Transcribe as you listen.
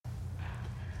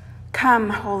Come,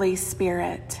 Holy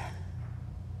Spirit,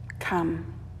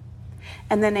 come.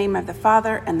 In the name of the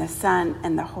Father, and the Son,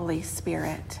 and the Holy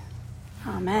Spirit.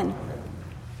 Amen.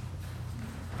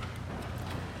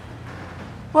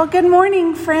 Well, good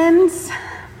morning, friends.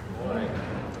 Good morning.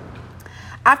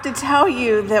 I have to tell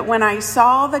you that when I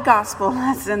saw the gospel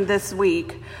lesson this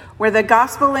week, where the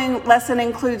gospel lesson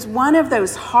includes one of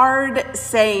those hard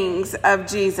sayings of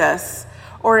Jesus,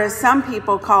 or as some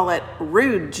people call it,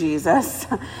 rude Jesus,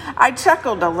 I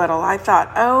chuckled a little. I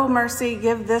thought, oh, mercy,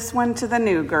 give this one to the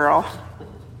new girl.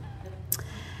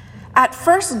 At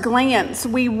first glance,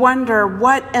 we wonder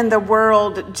what in the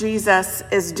world Jesus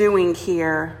is doing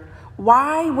here.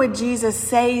 Why would Jesus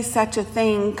say such a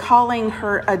thing, calling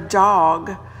her a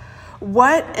dog?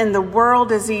 What in the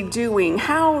world is he doing?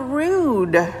 How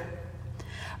rude.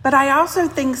 But I also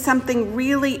think something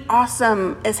really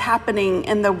awesome is happening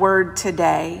in the Word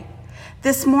today.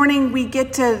 This morning, we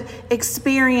get to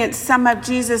experience some of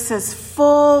Jesus's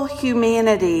full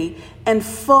humanity and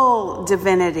full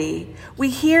divinity. We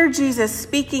hear Jesus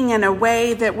speaking in a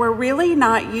way that we're really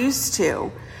not used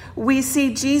to. We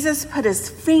see Jesus put his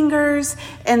fingers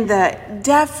in the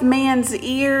deaf man's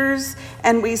ears,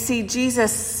 and we see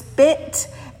Jesus spit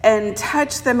and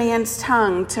touch the man's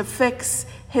tongue to fix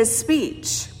his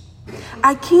speech.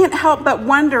 I can't help but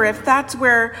wonder if that's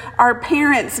where our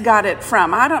parents got it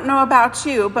from. I don't know about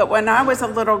you, but when I was a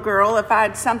little girl, if I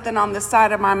had something on the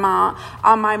side of my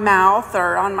mouth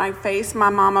or on my face, my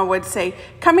mama would say,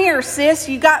 "Come here, sis,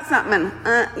 you got something."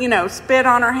 Spit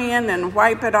on her hand and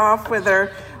wipe it off with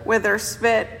her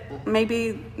spit.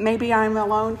 Maybe I'm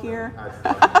alone here.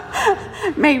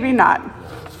 Maybe not.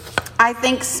 I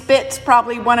think spit's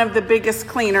probably one of the biggest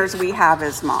cleaners we have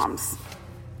as moms.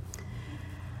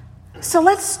 So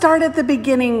let's start at the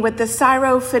beginning with the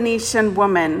Syrophoenician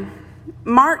woman.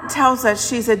 Mark tells us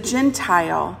she's a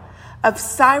Gentile of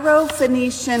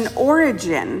Syrophoenician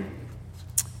origin.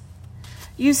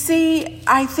 You see,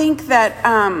 I think that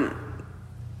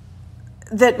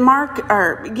Mark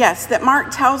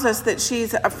tells us that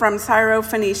she's from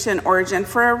Syrophoenician origin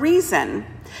for a reason.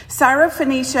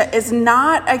 Syrophoenicia is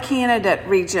not a candidate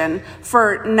region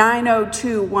for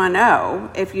 90210,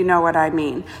 if you know what I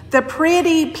mean. The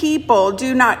pretty people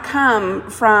do not come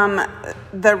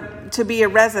to be a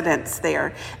residence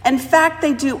there. In fact,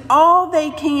 they do all they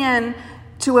can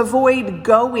to avoid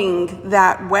going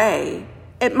that way.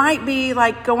 It might be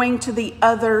like going to the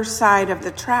other side of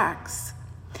the tracks.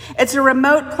 It's a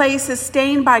remote place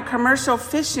sustained by commercial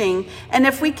fishing, and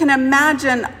if we can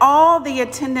imagine, all the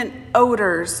attendant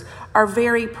odors are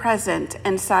very present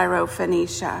in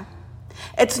Syrophoenicia.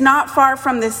 It's not far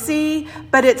from the sea,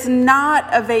 but it's not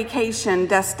a vacation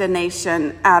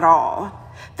destination at all.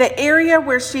 The area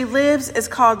where she lives is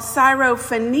called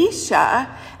Syrophoenicia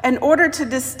in order to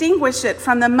distinguish it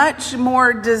from the much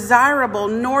more desirable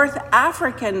North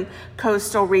African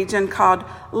coastal region called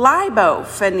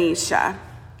Libophoenicia.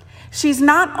 She's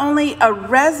not only a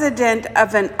resident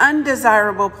of an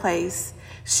undesirable place,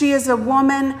 she is a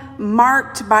woman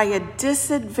marked by a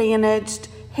disadvantaged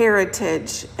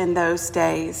heritage in those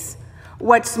days.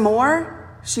 What's more,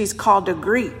 she's called a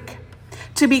Greek.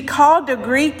 To be called a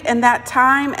Greek in that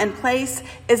time and place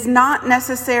is not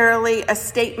necessarily a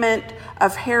statement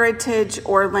of heritage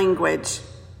or language,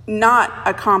 not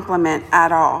a compliment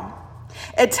at all.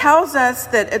 It tells us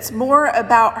that it's more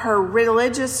about her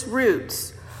religious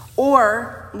roots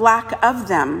or lack of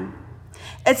them.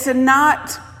 It's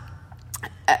not,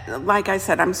 like I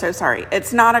said, I'm so sorry.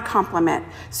 It's not a compliment.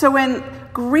 So in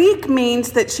Greek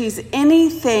means that she's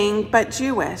anything but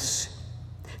Jewish.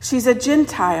 She's a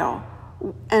Gentile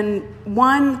and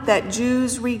one that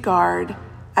Jews regard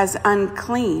as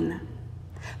unclean.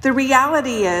 The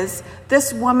reality is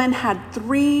this woman had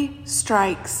 3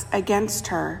 strikes against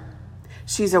her.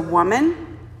 She's a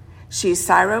woman, she's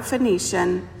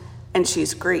Syrophoenician, and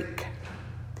she's Greek.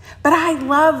 But I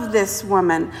love this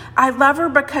woman. I love her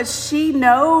because she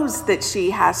knows that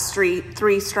she has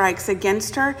 3 strikes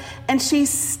against her, and she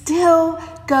still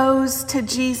goes to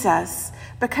Jesus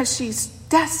because she's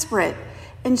desperate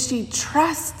and she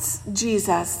trusts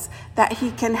Jesus that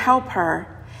he can help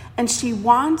her, and she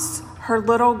wants her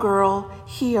little girl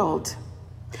healed.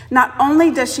 Not only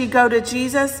does she go to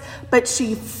Jesus, but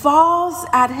she falls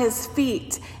at his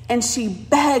feet and she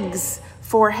begs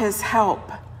for his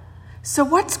help. So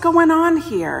what's going on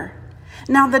here?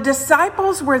 Now, the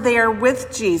disciples were there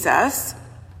with Jesus,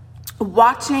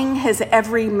 watching his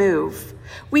every move.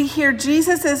 We hear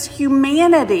Jesus'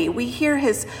 humanity. We hear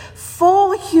his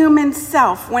full human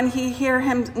self when we hear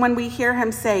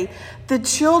him say, "The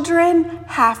children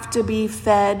have to be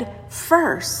fed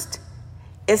first.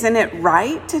 Isn't it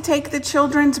right to take the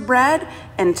children's bread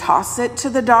and toss it to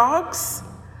the dogs?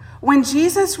 When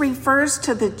Jesus refers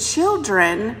to the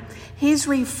children, he's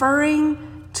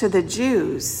referring to the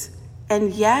Jews.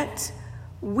 And yet,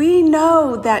 we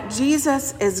know that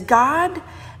Jesus is God,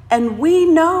 and we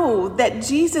know that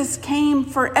Jesus came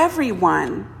for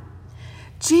everyone.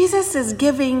 Jesus is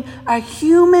giving a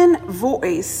human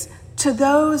voice to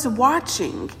those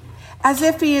watching, as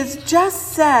if he has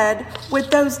just said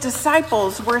what those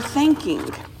disciples were thinking.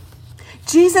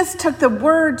 Jesus took the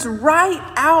words right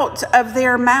out of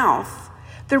their mouth.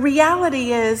 The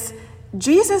reality is,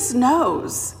 Jesus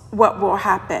knows what will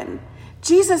happen.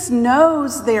 Jesus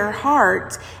knows their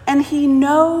heart, and he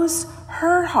knows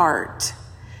her heart.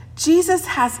 Jesus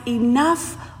has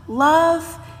enough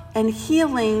love and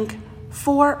healing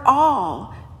for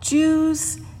all,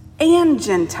 Jews and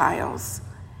Gentiles.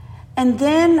 And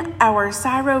then our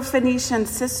Syrophoenician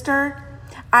sister,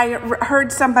 I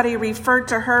heard somebody refer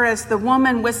to her as the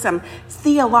woman with some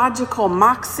theological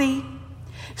moxie.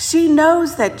 She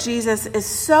knows that Jesus is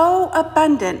so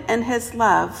abundant in his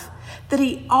love that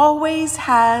he always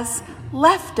has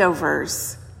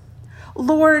leftovers.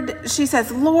 Lord, she says,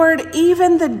 Lord,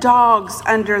 even the dogs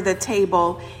under the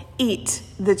table eat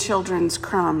the children's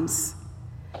crumbs.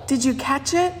 Did you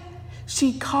catch it?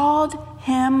 She called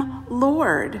him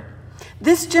Lord.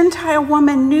 This Gentile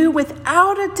woman knew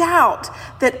without a doubt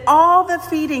that all the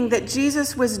feeding that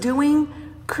Jesus was doing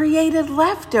created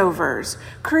leftovers,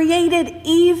 created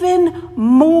even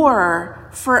more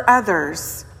for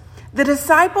others. The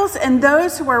disciples and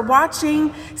those who are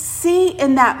watching see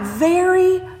in that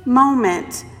very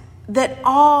moment that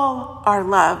all are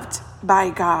loved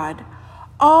by God.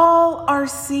 All are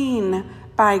seen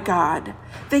by God.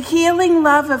 The healing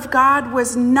love of God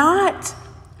was not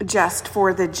just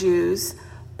for the Jews,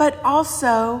 but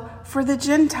also for the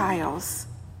Gentiles.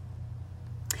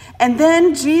 And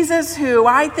then Jesus, who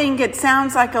I think it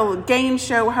sounds like a game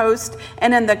show host,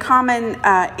 and in the Common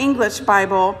English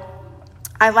Bible,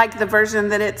 I like the version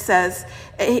that it says,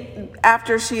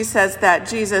 after she says that,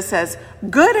 Jesus says,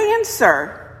 "Good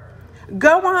answer.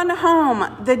 Go on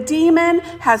home. The demon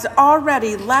has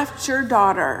already left your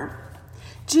daughter."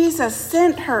 Jesus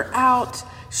sent her out,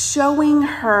 showing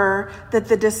her that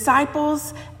the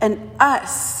disciples and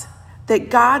us, that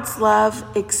God's love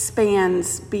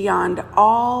expands beyond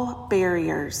all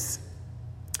barriers.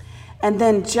 And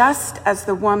then just as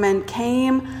the woman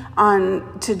came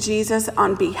on to Jesus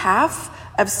on behalf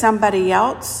of somebody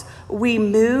else, we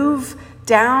move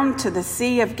down to the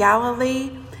Sea of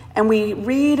Galilee and we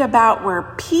read about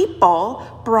where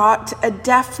people brought a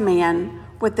deaf man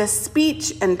with a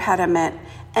speech impediment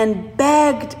and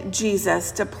begged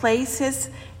Jesus to place his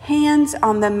hands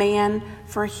on the man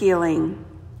for healing.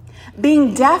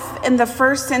 Being deaf in the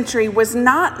first century was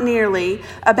not merely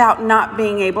about not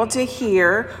being able to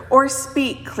hear or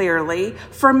speak clearly.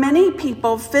 For many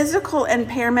people, physical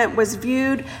impairment was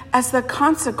viewed as the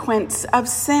consequence of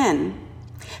sin.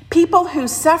 People who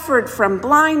suffered from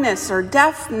blindness or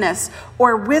deafness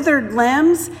or withered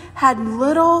limbs had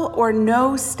little or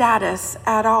no status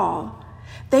at all.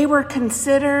 They were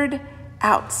considered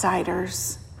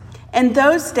outsiders. In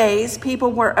those days,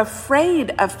 people were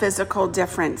afraid of physical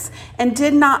difference and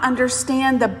did not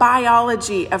understand the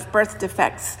biology of birth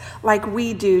defects like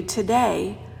we do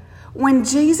today. When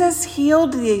Jesus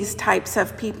healed these types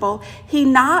of people, he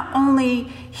not only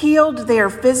healed their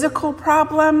physical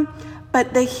problem,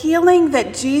 but the healing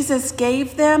that Jesus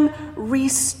gave them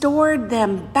restored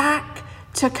them back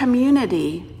to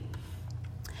community.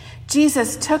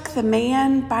 Jesus took the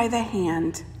man by the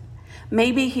hand.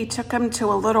 Maybe he took him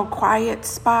to a little quiet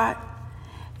spot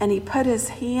and he put his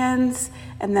hands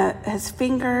and his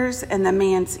fingers in the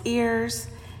man's ears,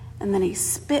 and then he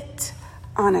spit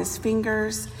on his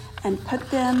fingers and put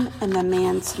them in the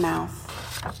man's mouth.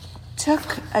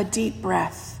 Took a deep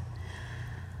breath,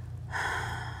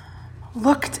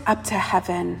 looked up to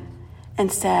heaven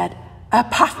and said,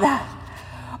 "Ephphatha,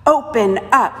 open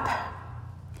up."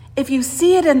 If you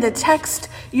see it in the text,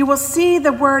 you will see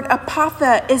the word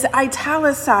ephphatha is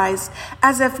italicized,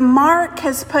 as if Mark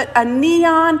has put a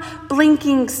neon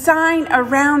blinking sign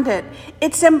around it.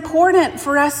 It's important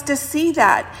for us to see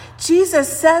that. Jesus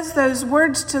says those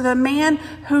words to the man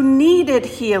who needed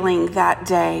healing that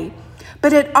day.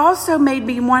 But it also made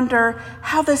me wonder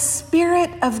how the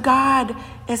Spirit of God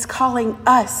is calling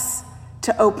us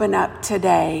to open up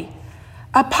today.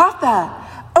 Ephphatha,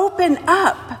 open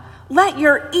up. Let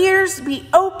your ears be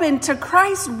open to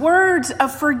Christ's words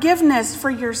of forgiveness for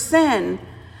your sin.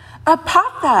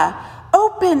 Ephphatha,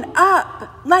 Open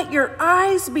up. Let your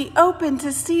eyes be open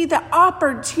to see the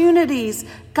opportunities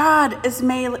God is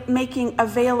making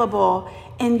available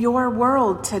in your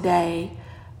world today.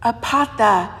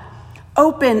 Apata,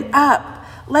 open up.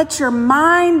 Let your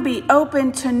mind be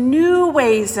open to new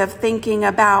ways of thinking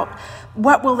about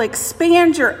what will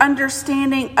expand your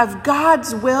understanding of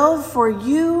God's will for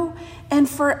you and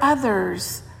for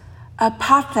others.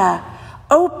 Apata,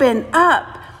 open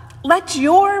up. Let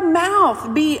your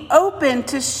mouth be open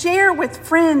to share with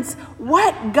friends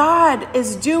what God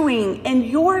is doing in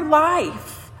your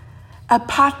life.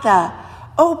 Apata,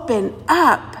 open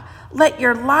up. Let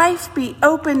your life be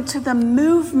open to the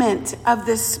movement of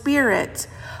the Spirit,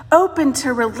 open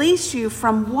to release you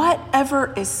from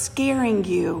whatever is scaring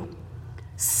you,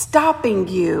 stopping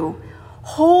you,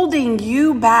 holding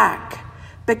you back,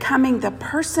 becoming the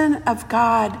person of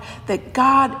God that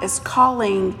God is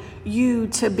calling you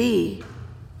to be.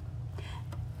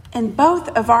 In both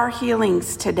of our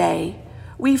healings today,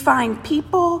 we find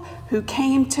people who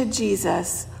came to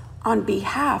Jesus on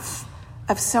behalf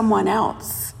of someone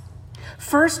else.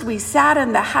 First, we sat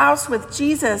in the house with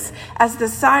Jesus and the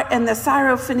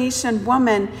Syrophoenician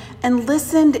woman and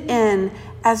listened in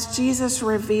as Jesus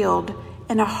revealed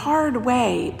in a hard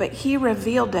way, but he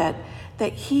revealed it,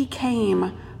 that he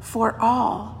came for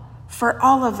all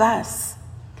of us.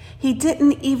 He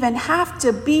didn't even have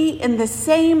to be in the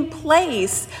same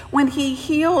place when he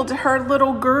healed her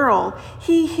little girl.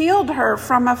 He healed her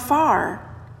from afar.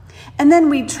 And then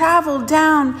we traveled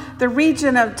down the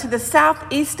region to the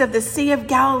southeast of the Sea of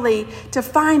Galilee to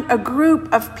find a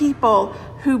group of people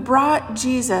who brought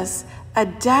Jesus, a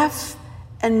deaf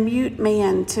and mute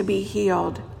man, to be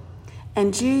healed.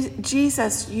 And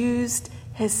Jesus used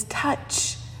his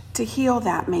touch to heal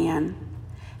that man.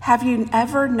 Have you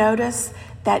ever noticed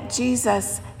that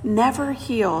Jesus never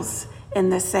heals in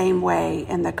the same way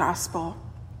in the gospel?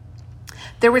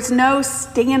 There was no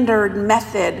standard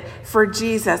method for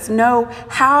Jesus, no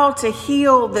how to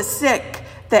heal the sick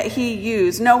that he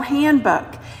used, no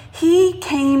handbook. He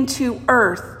came to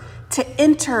earth to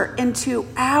enter into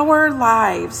our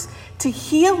lives, to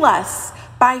heal us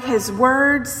by his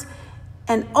words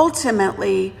and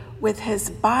ultimately with his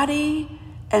body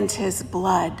and his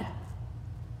blood.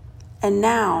 And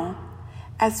now,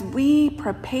 as we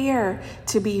prepare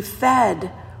to be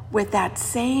fed with that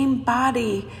same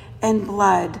body and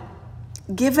blood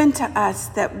given to us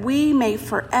that we may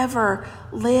forever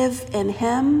live in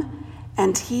him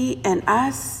and he in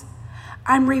us,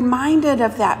 I'm reminded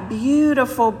of that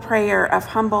beautiful prayer of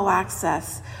humble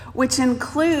access, which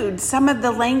includes some of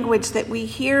the language that we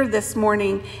hear this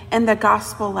morning in the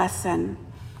gospel lesson.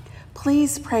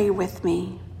 Please pray with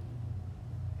me.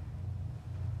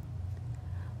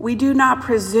 We do not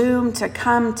presume to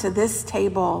come to this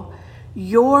table,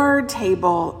 your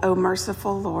table, O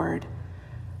merciful Lord,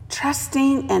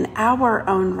 trusting in our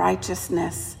own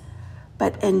righteousness,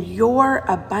 but in your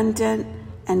abundant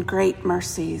and great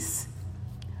mercies.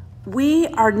 We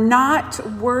are not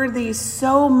worthy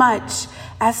so much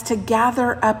as to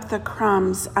gather up the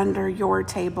crumbs under your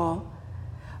table,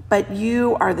 but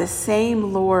you are the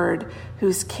same Lord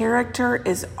whose character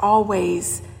is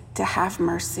always to have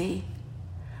mercy.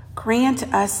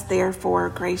 Grant us, therefore,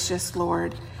 gracious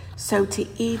Lord, so to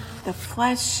eat the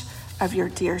flesh of your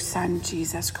dear Son,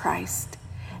 Jesus Christ,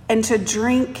 and to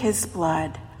drink his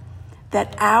blood,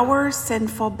 that our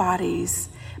sinful bodies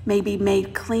may be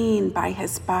made clean by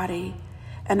his body,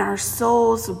 and our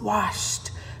souls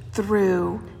washed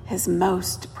through his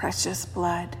most precious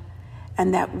blood,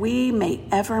 and that we may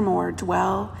evermore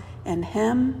dwell in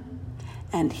him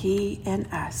and he in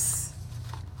us.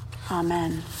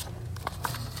 Amen.